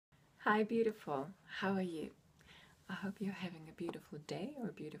Hi, beautiful. How are you? I hope you're having a beautiful day or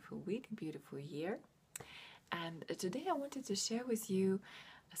a beautiful week, a beautiful year. And today I wanted to share with you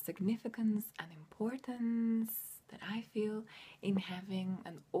a significance and importance that I feel in having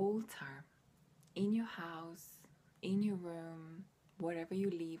an altar in your house, in your room, wherever you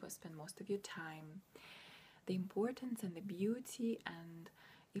live or spend most of your time. The importance and the beauty and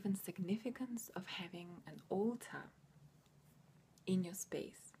even significance of having an altar in your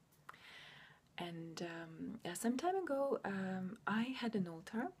space. And some time ago, I had an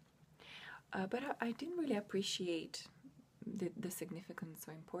altar, but I didn't really appreciate the significance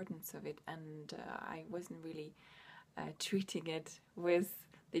or importance of it, and I wasn't really treating it with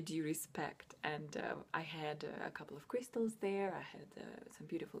the due respect. And I had a couple of crystals there, I had some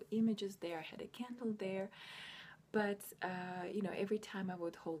beautiful images there, I had a candle there. But every time I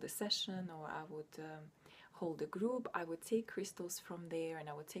would hold a session or I would hold a group, I would take crystals from there and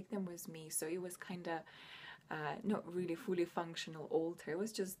I would take them with me. So it was kind of not really fully functional altar. It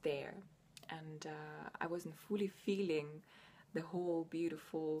was just there, and I wasn't fully feeling the whole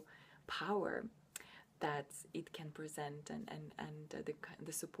beautiful power that it can present and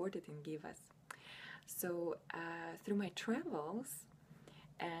the support it can give us. So through my travels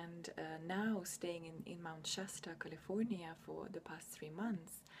and now staying in Mount Shasta, California for the past 3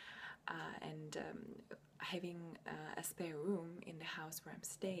 months, and having a spare room in the house where I'm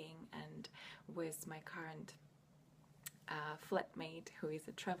staying, and with my current flatmate who is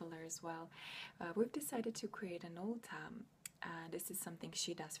a traveler as well, we've decided to create an altar. This is something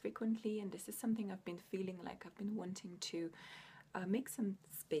she does frequently, and this is something I've been feeling like I've been wanting to make some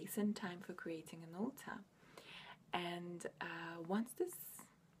space and time for creating an altar. And once this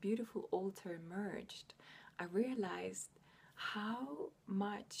beautiful altar emerged, I realized how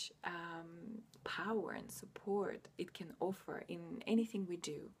much power and support it can offer in anything we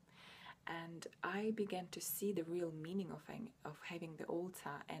do. And I began to see the real meaning of having the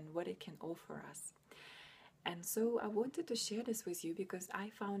altar and what it can offer us. And so I wanted to share this with you because I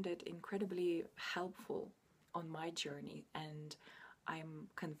found it incredibly helpful on my journey, and I'm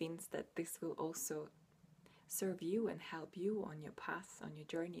convinced that this will also serve you and help you on your path, on your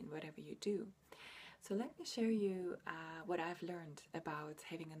journey, in whatever you do. So let me share you what I've learned about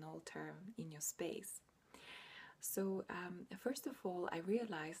having an altar in your space. So first of all, I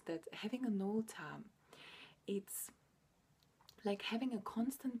realized that having an altar, it's like having a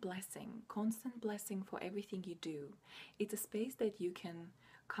constant blessing for everything you do. It's a space that you can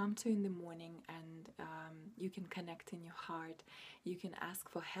come to in the morning, and you can connect in your heart. You can ask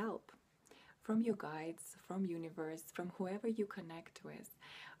for help from your guides, from universe, from whoever you connect with,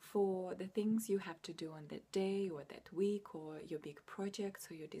 for the things you have to do on that day or that week, or your big projects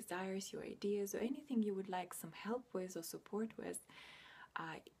or your desires, your ideas, or anything you would like some help with or support with,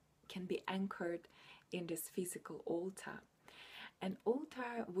 can be anchored in this physical altar. An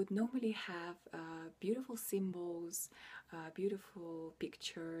altar would normally have beautiful symbols, beautiful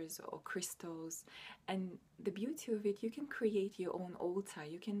pictures or crystals, and the beauty of it, you can create your own altar.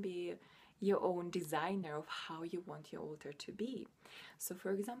 You can be your own designer of how you want your altar to be. So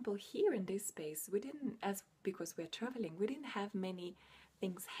for example, here in this space, we didn't, because we're traveling, we didn't have many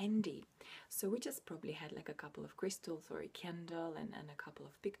things handy. So we just probably had like a couple of crystals or a candle and a couple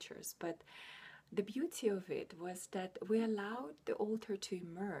of pictures. But the beauty of it was that we allowed the altar to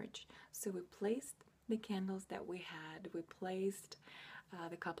emerge. So we placed the candles that we had, we placed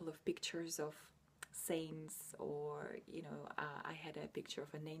the couple of pictures of saints, or I had a picture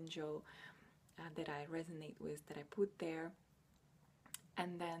of an angel that I resonate with that I put there.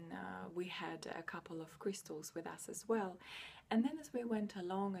 And then we had a couple of crystals with us as well. And then as we went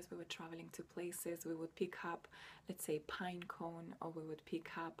along, as we were traveling to places, we would pick up, let's say, pine cone, or we would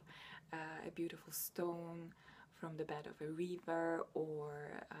pick up a beautiful stone from the bed of a river,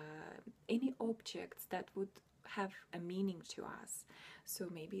 or any objects that would have a meaning to us. So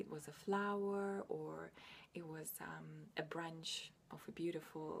maybe it was a flower, or it was a branch of a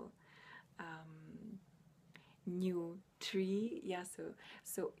beautiful new tree. Yeah,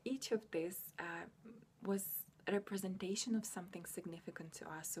 so each of this was a representation of something significant to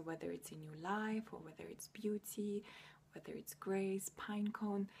us. So whether it's a new life, or whether it's beauty, whether it's grace, pine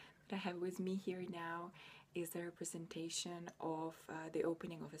cone that I have with me here now is a representation of the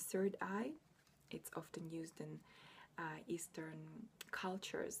opening of a third eye. It's often used in Eastern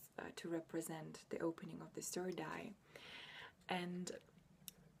cultures to represent the opening of the third eye. And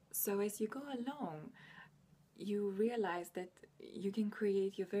so as you go along, you realize that you can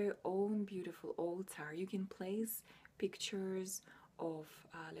create your very own beautiful altar. You can place pictures of,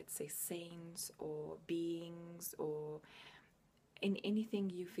 let's say, saints or beings or in anything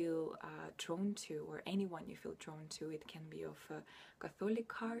you feel drawn to, or anyone you feel drawn to. It can be of a Catholic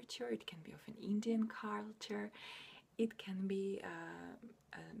culture, it can be of an Indian culture, it can be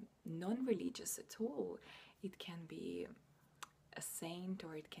non-religious at all. It can be a saint,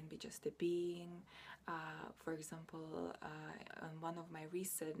 or it can be just a being. For example, on one of my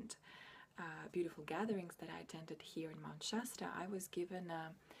recent beautiful gatherings that I attended here in Mount Shasta, I was given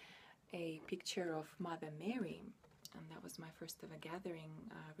a picture of Mother Mary, and that was my first ever gathering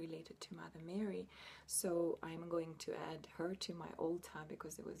related to Mother Mary. So I'm going to add her to my altar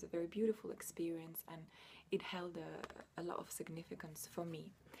because it was a very beautiful experience and it held a lot of significance for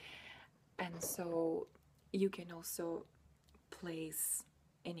me. And so you can also place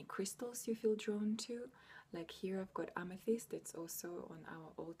any crystals you feel drawn to. Like here I've got amethyst, it's also on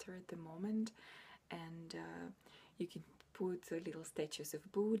our altar at the moment, and you can put little statues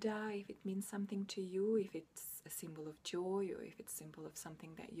of Buddha if it means something to you, if it's a symbol of joy, or if it's a symbol of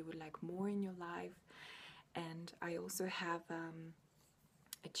something that you would like more in your life. And I also have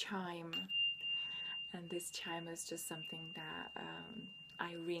a chime, and this chime is just something that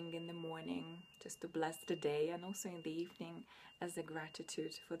I ring in the morning just to bless the day, and also in the evening as a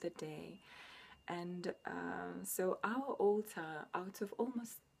gratitude for the day. And so our altar, out of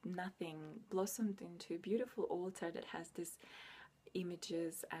almost nothing, blossomed into a beautiful altar that has these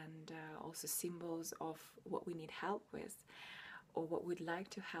images and also symbols of what we need help with, or what we'd like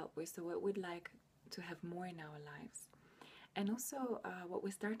to help with, or what we'd like to have more in our lives. And also what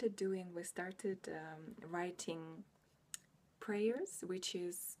we started doing, we started writing prayers, which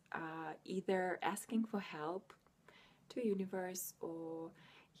is either asking for help to universe, or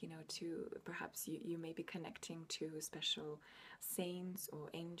to perhaps you may be connecting to special saints or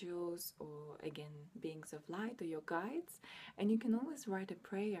angels, or again beings of light, or your guides. And you can always write a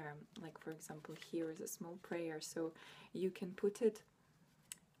prayer, like for example here is a small prayer, so you can put it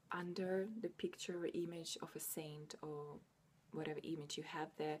under the picture or image of a saint, or whatever image you have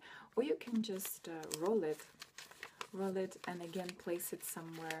there, or you can just roll it and again place it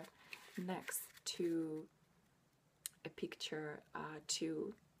somewhere next to a picture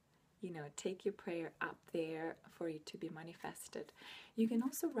to take your prayer up there for it to be manifested. You can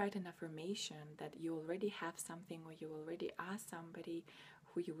also write an affirmation that you already have something, or you already are somebody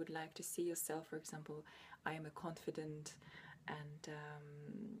who you would like to see yourself. For example, I am a confident and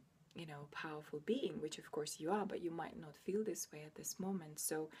powerful being, which of course you are, but you might not feel this way at this moment.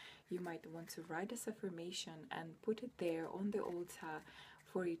 So you might want to write this affirmation and put it there on the altar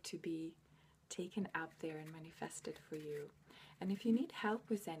for it to be taken up there and manifested for you. And if you need help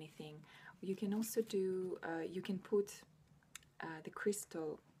with anything, you can also do, you can put the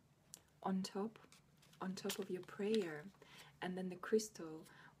crystal on top of your prayer, and then the crystal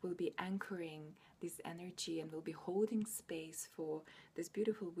will be anchoring this energy and will be holding space for this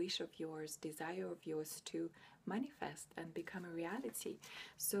beautiful wish of yours, desire of yours to manifest and become a reality.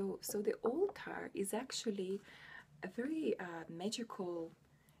 So the altar is actually a very magical,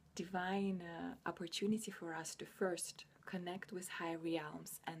 divine opportunity for us to first connect with higher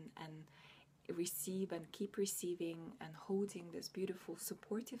realms and receive and keep receiving and holding this beautiful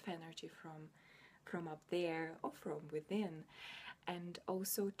supportive energy from up there or from within, and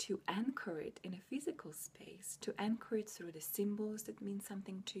also to anchor it in a physical space, to anchor it through the symbols that mean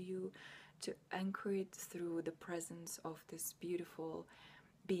something to you, to anchor it through the presence of these beautiful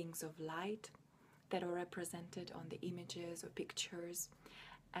beings of light that are represented on the images or pictures,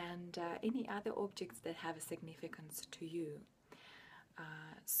 and any other objects that have a significance to you.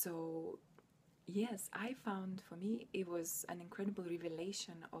 So yes, I found, for me, it was an incredible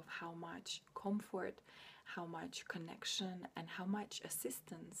revelation of how much comfort, how much connection, and how much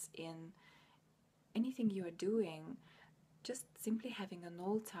assistance in anything you are doing. Just simply having an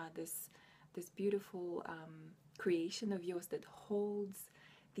altar, this beautiful creation of yours that holds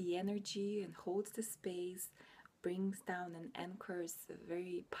the energy and holds the space, brings down and anchors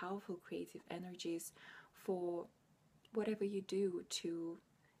very powerful creative energies for whatever you do to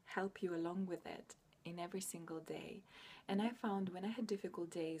help you along with it in every single day. And I found when I had difficult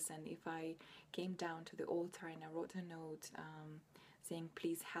days, and if I came down to the altar and I wrote a note saying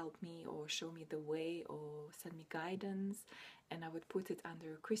please help me, or show me the way, or send me guidance, and I would put it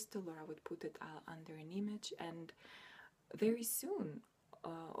under a crystal, or I would put it under an image, and very soon,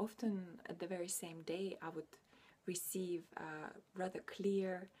 often at the very same day, I would receive rather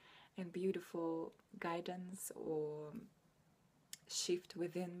clear and beautiful guidance or shift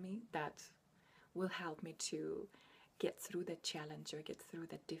within me that will help me to get through that challenge or get through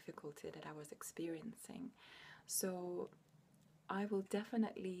that difficulty that I was experiencing. So I will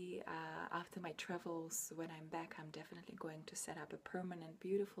definitely, after my travels, when I'm back, I'm definitely going to set up a permanent,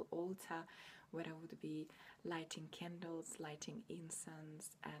 beautiful altar where I would be lighting candles, lighting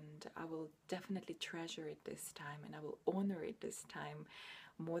incense, and I will definitely treasure it this time and I will honor it this time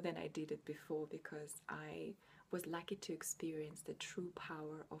more than I did it before, because I was lucky to experience the true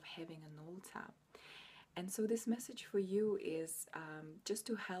power of having an altar. And so, this message for you is just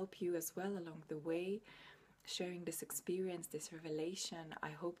to help you as well along the way, sharing this experience, this revelation. I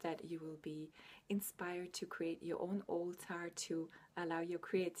hope that you will be inspired to create your own altar, to allow your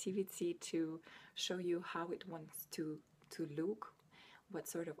creativity to show you how it wants to look, what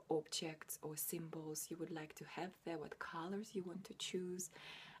sort of objects or symbols you would like to have there, what colors you want to choose.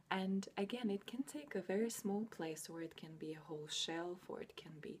 And again, it can take a very small place, or it can be a whole shelf, or it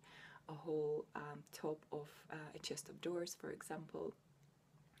can be a whole top of a chest of drawers, for example,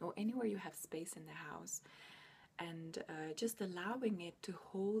 or anywhere you have space in the house. And just allowing it to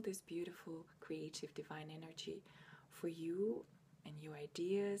hold this beautiful, creative, divine energy for you and your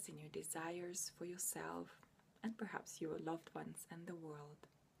ideas and your desires for yourself and perhaps your loved ones and the world.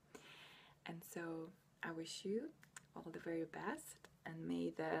 And so I wish you all the very best, and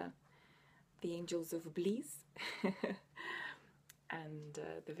may the angels of bliss and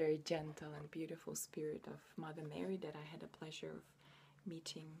the very gentle and beautiful spirit of Mother Mary that I had a pleasure of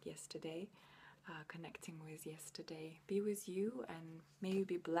meeting yesterday, connecting with yesterday, be with you, and may you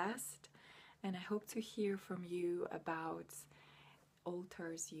be blessed. And I hope to hear from you about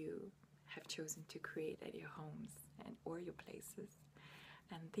altars you have chosen to create at your homes and or your places.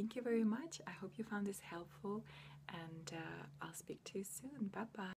 And thank you very much. I hope you found this helpful, and I'll speak to you soon. Bye bye.